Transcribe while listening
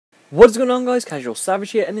What's going on, guys?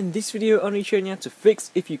 CasualSavage here, and in this video I'm only showing you how to fix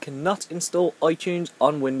if you cannot install iTunes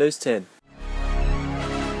on Windows 10.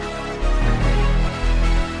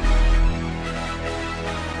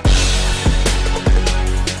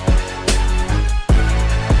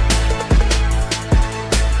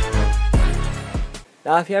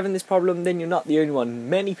 Now, if you're having this problem, then you're not the only one.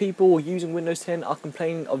 Many people using Windows 10 are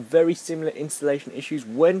complaining of very similar installation issues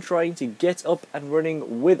when trying to get up and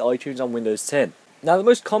running with iTunes on Windows 10. Now, the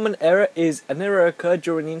most common error is an error occurred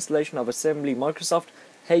during the installation of assembly Microsoft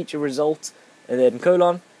H result and then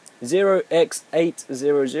colon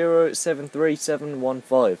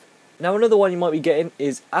 0x80073715. Now, another one you might be getting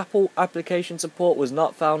is Apple application support was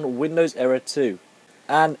not found, Windows error 2.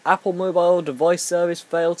 And Apple mobile device service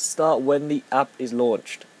failed to start when the app is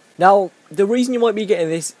launched. Now, the reason you might be getting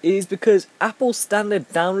this is because Apple's standard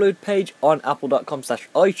download page on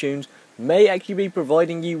apple.com/iTunes may actually be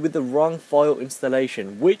providing you with the wrong file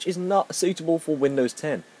installation, which is not suitable for Windows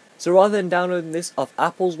 10. So rather than downloading this off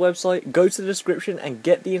Apple's website, go to the description and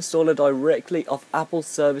get the installer directly off Apple's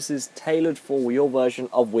services tailored for your version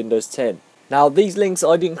of Windows 10. Now, these links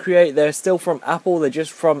I didn't create, they're still from Apple, they're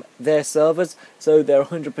just from their servers, so they're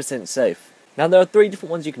 100% safe. Now, there are 3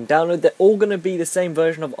 different ones you can download. They're all going to be the same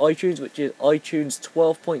version of iTunes, which is iTunes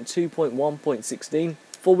 12.2.1.16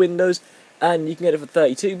 for Windows, and you can get it for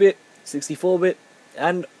 32-bit, 64-bit,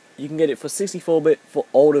 and you can get it for 64-bit for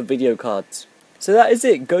older video cards. So that is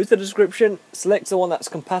it. Go to the description, select the one that's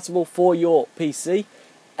compatible for your PC,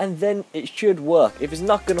 and then it should work. If it's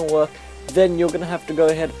not going to work, then you're going to have to go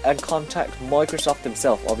ahead and contact Microsoft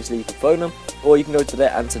themselves. Obviously, you can phone them, or you can go to their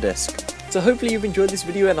answer desk. So hopefully you've enjoyed this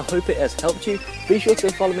video, and I hope it has helped you. Be sure to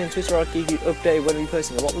follow me on Twitter. I'll keep you updated when we're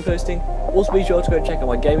posting and what we're posting. Also, be sure to go and check out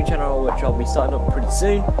my gaming channel, which I'll be starting up pretty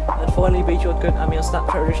soon. And finally, be sure to go and add me on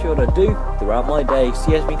Snapchat, which is what I do throughout my day.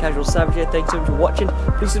 So yes, been CasualSavage here. Thanks so much for watching.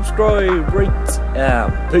 Please subscribe, rate,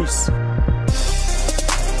 and peace.